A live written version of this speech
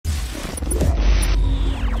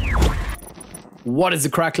What is the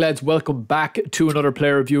crack, lads? Welcome back to another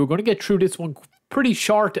player review. We're going to get through this one pretty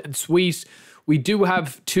short and sweet. We do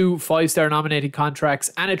have 2 5-star nominated contracts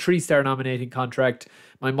and a 3-star nominated contract.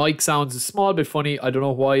 My mic sounds a small bit funny. I don't know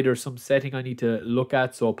why. There's some setting I need to look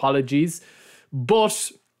at, so apologies.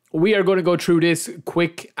 But we are going to go through this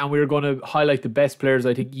quick and we're going to highlight the best players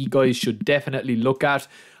I think you guys should definitely look at.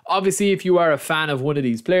 Obviously, if you are a fan of one of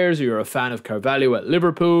these players, or you're a fan of Carvalho at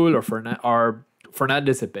Liverpool or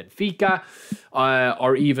Fernandes at Benfica,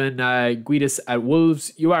 or even Guedes at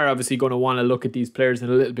Wolves, you are obviously going to want to look at these players in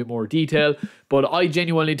a little bit more detail. But I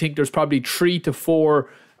genuinely think there's probably 3 to 4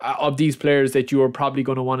 of these players that you are probably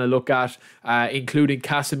going to want to look at, including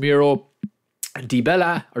Casemiro,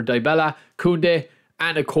 Dybala, Koundé,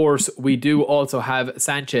 and of course we do also have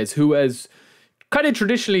Sanchez, who has kind of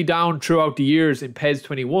traditionally down throughout the years in PES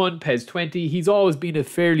 21, PES 20. He's always been a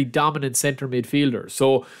fairly dominant centre midfielder.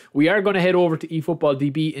 So we are going to head over to eFootball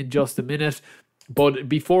DB in just a minute. But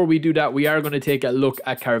before we do that, we are going to take a look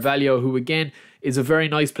at Carvalho, who again is a very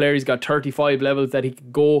nice player. He's got 35 levels that he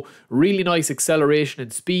can go. Really nice acceleration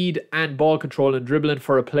and speed and ball control and dribbling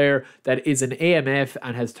for a player that is an AMF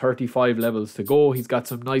and has 35 levels to go. He's got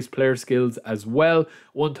some nice player skills as well.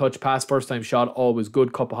 One touch pass, first time shot, always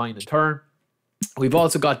good, cut behind and turn. We've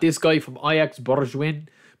also got this guy from Ajax,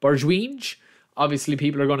 Borjwinj. Obviously,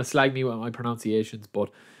 people are going to slag me with my pronunciations, but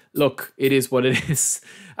look, it is what it is.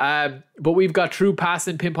 But we've got true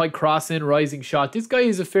passing, pinpoint crossing, rising shot. This guy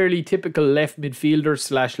is a fairly typical left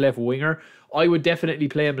midfielder / left winger. I would definitely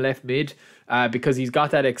play him left mid because he's got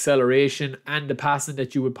that acceleration and the passing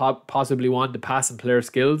that you would possibly want, the passing player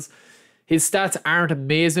skills. His stats aren't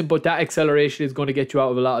amazing, but that acceleration is going to get you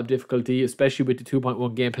out of a lot of difficulty, especially with the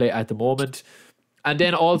 2.1 gameplay at the moment. And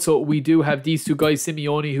then also we do have these 2 guys,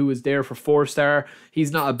 Simeone, who is there for 4-star.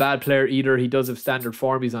 He's not a bad player either. He does have standard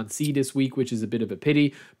form. He's on C this week, which is a bit of a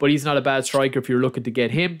pity, but he's not a bad striker if you're looking to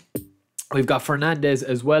get him. We've got Fernandes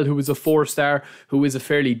as well, who is a 4-star, who is a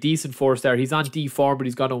fairly decent 4-star. He's on D form, but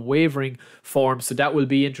he's got unwavering form. So that will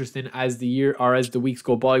be interesting as the year or as the weeks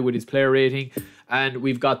go by with his player rating. And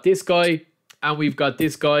we've got this guy and we've got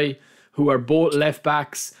this guy, who are both left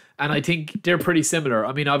backs. And I think they're pretty similar.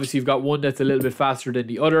 I mean, obviously you've got one that's a little bit faster than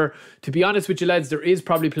the other. To be honest with you, lads, there is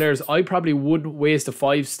probably players I probably wouldn't waste a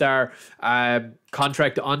 5-star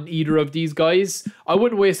contract on either of these guys. I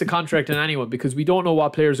wouldn't waste a contract on anyone because we don't know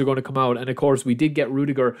what players are going to come out. And of course, we did get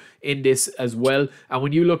Rudiger in this as well. And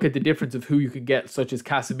when you look at the difference of who you can get, such as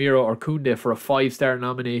Casemiro or Koundé for a 5-star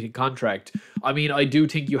nominated contract, I mean, I do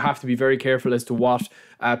think you have to be very careful as to what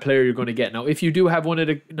player you're going to get. Now, if you do have one of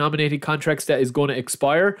the nominated contracts that is going to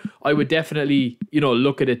expire, I would definitely,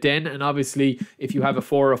 look at it then. And obviously, if you have a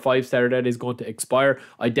 4 or 5-star that is going to expire,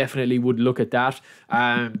 I definitely would look at that.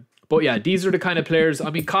 But yeah, these are the kind of players.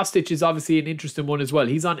 I mean, Kostic is obviously an interesting one as well.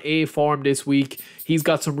 He's on A form this week. He's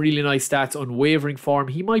got some really nice stats, unwavering form.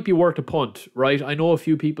 He might be worth a punt, right? I know a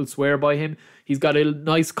few people swear by him. He's got a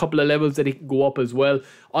nice couple of levels that he can go up as well.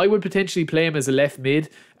 I would potentially play him as a left mid,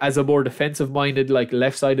 as a more defensive-minded, like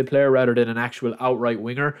left-sided player rather than an actual outright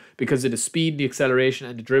winger, because of the speed, the acceleration,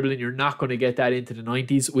 and the dribbling. You're not going to get that into the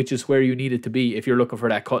 90s, which is where you need it to be if you're looking for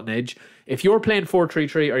that cutting edge. If you're playing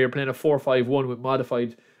 4-3-3 or you're playing a 4-5-1 with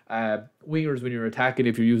modified wingers when you're attacking,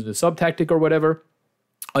 if you're using a sub-tactic or whatever,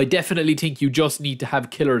 I definitely think you just need to have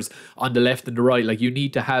killers on the left and the right. Like, you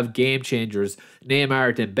need to have game changers.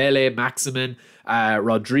 Neymar, Dembele, Maximin,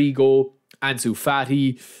 Rodrigo, Ansu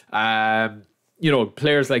Fati,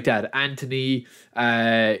 players like that. Anthony,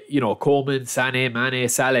 Coleman, Sané, Mane,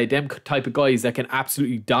 Salah, them type of guys that can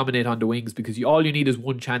absolutely dominate on the wings, because all you need is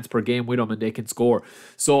one chance per game with them and they can score.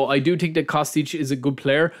 So I do think that Kostic is a good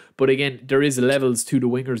player, but again, there is levels to the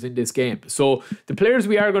wingers in this game. So the players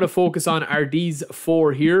we are going to focus on are these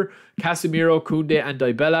 4 here: Casemiro, Koundé, and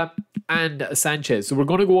Dybala, and Sanchez. So we're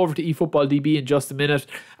going to go over to eFootball DB in just a minute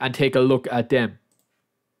and take a look at them.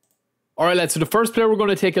 Alright, lads, so the first player we're going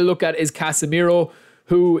to take a look at is Casemiro,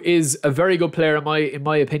 who is a very good player in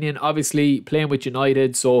my opinion. Obviously playing with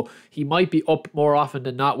United, so he might be up more often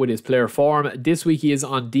than not with his player form. This week he is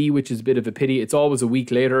on D, which is a bit of a pity. It's always a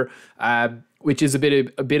week later, which is a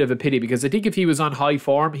bit of a pity, because I think if he was on high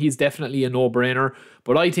form, he's definitely a no-brainer.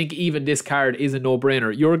 But I think even this card is a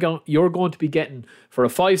no-brainer. You're going to be getting, for a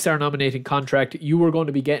 5-star nominating contract, you are going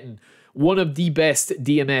to be getting one of the best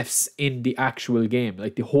DMFs in the actual game,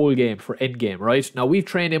 like the whole game for endgame, right? Now, we've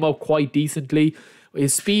trained him up quite decently.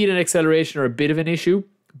 His speed and acceleration are a bit of an issue,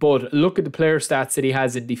 but look at the player stats that he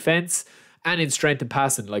has in defense and in strength and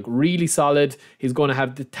passing, like really solid. He's going to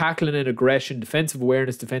have the tackling and aggression, defensive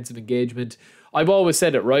awareness, defensive engagement. I've always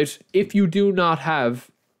said it, right? If you do not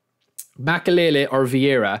have Makelele or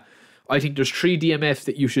Vieira, I think there's 3 DMFs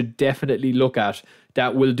that you should definitely look at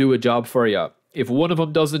that will do a job for you. If one of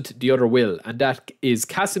them doesn't, the other will. And that is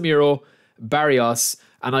Casemiro, Barrios,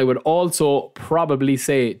 and I would also probably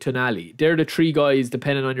say Tonali. They're the 3 guys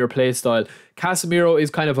depending on your play style. Casemiro is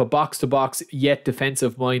kind of a box-to-box yet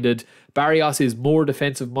defensive-minded. Barrios is more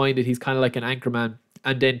defensive-minded. He's kind of like an anchorman.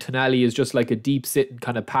 And then Tonali is just like a deep-sitting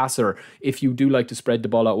kind of passer if you do like to spread the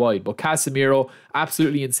ball out wide. But Casemiro,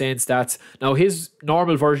 absolutely insane stats. Now, his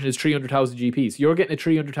normal version is 300,000 GP. So you're getting a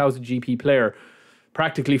 300,000 GP player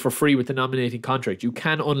practically for free with the nominating contract. You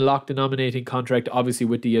can unlock the nominating contract, obviously,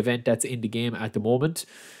 with the event that's in the game at the moment.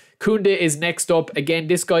 Koundé is next up. Again,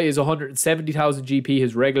 this guy is 170,000 GP,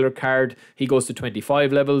 his regular card. He goes to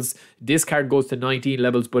 25 levels. This card goes to 19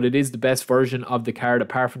 levels, but it is the best version of the card,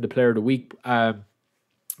 apart from the Player of the Week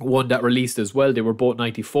one that released as well. They were both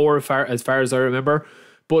 94 as far as I remember.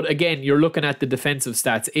 But again, you're looking at the defensive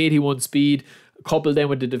stats, 81 speed, couple them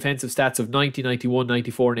with the defensive stats of 90, 91,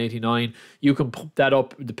 94 and 89. You can pump that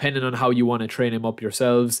up depending on how you want to train him up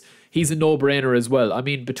yourselves. He's a no-brainer as well. I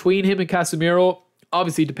mean, between him and Casemiro,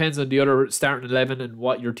 obviously depends on the other starting 11 and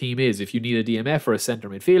what your team is. If you need a DMF or a centre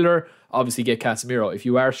midfielder, obviously get Casemiro. If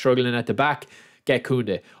you are struggling at the back, get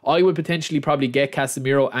Koundé. I would potentially probably get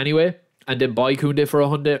Casemiro anyway, and then buy Koundé for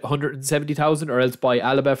 170,000, or else buy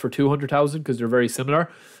Alaba for 200,000, because they're very similar.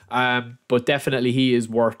 But definitely he is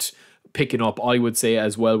worth picking up, I would say,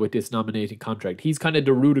 as well, with this nominating contract. He's kind of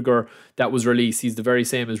the Rudiger that was released. He's the very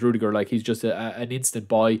same as Rudiger. Like, he's just an instant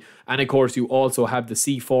buy. And of course, you also have the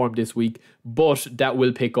C form this week, but that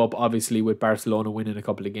will pick up, obviously, with Barcelona winning a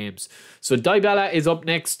couple of games. So Dybala is up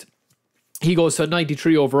next. He goes to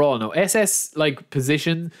 93 overall. Now, SS like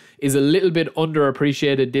position is a little bit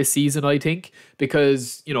underappreciated this season, I think,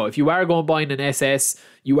 because, you know, if you are going buying an SS,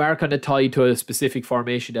 you are kind of tied to a specific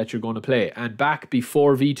formation that you're going to play. And back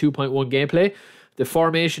before V2.1 gameplay, the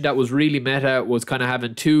formation that was really meta was kind of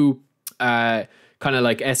having 2 kind of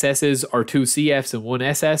like SSs or 2 CFs and 1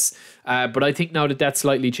 SS. But I think now that that's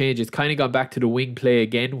slightly changed, it's kind of gone back to the wing play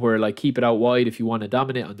again, where like keep it out wide if you want to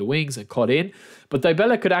dominate on the wings and cut in. But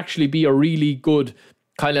Dybala could actually be a really good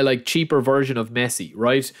kind of like cheaper version of Messi,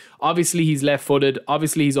 right? Obviously he's left-footed.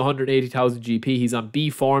 Obviously he's 180,000 GP. He's on B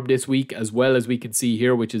form this week as well, as we can see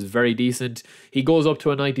here, which is very decent. He goes up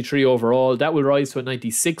to a 93 overall. That will rise to a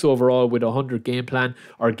 96 overall with 100 game plan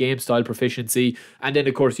or game style proficiency. And then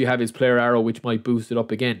of course you have his player arrow, which might boost it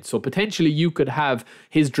up again. So potentially you could have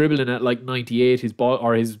his dribbling at like 98, his ball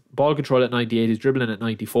control at 98, his dribbling at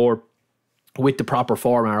 94. With the proper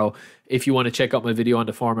form arrow. If you want to check out my video on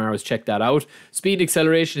the form arrows, check that out. Speed and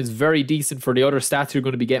acceleration is very decent for the other stats you're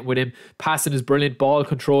going to be getting with him. Passing is brilliant. Ball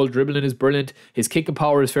control, dribbling is brilliant. His kicking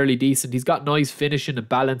power is fairly decent. He's got nice finishing and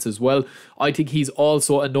balance as well. I think he's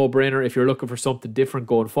also a no-brainer if you're looking for something different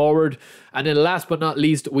going forward. And then last but not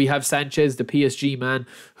least, we have Sanchez, the PSG man,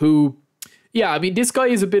 who... yeah, I mean, this guy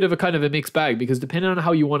is a bit of a kind of a mixed bag, because depending on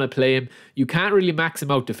how you want to play him, you can't really max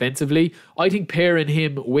him out defensively. I think pairing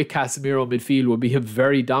him with Casemiro midfield would be a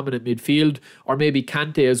very dominant midfield, or maybe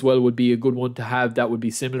Kante as well would be a good one to have. That would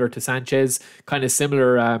be similar to Sanchez, kind of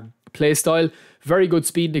similar play style. Very good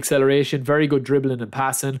speed and acceleration, very good dribbling and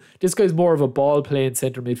passing. This guy's more of a ball-playing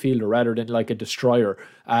centre midfielder rather than like a destroyer.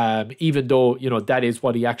 Even though, you know, that is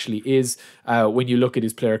what he actually is. When you look at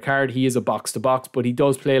his player card, he is a box-to-box, but he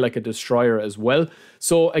does play like a destroyer as well.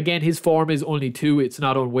 So again, his form is only 2. It's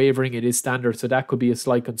not unwavering. It is standard, so that could be a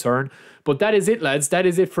slight concern. But that is it, lads. That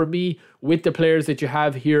is it for me with the players that you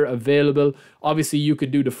have here available. Obviously, you can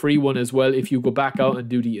do the free one as well. If you go back out and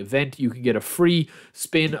do the event, you can get a free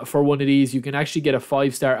spin for one of these. You can actually get a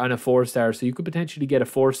 5-star and a 4-star. So you could potentially get a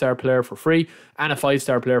 4-star player for free and a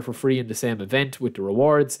 5-star player for free in the same event with the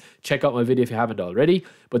rewards. Check out my video if you haven't already.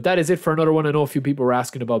 But that is it for another one. I know a few people were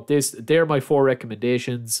asking about this. They're my 4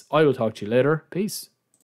 recommendations. I will talk to you later. Peace.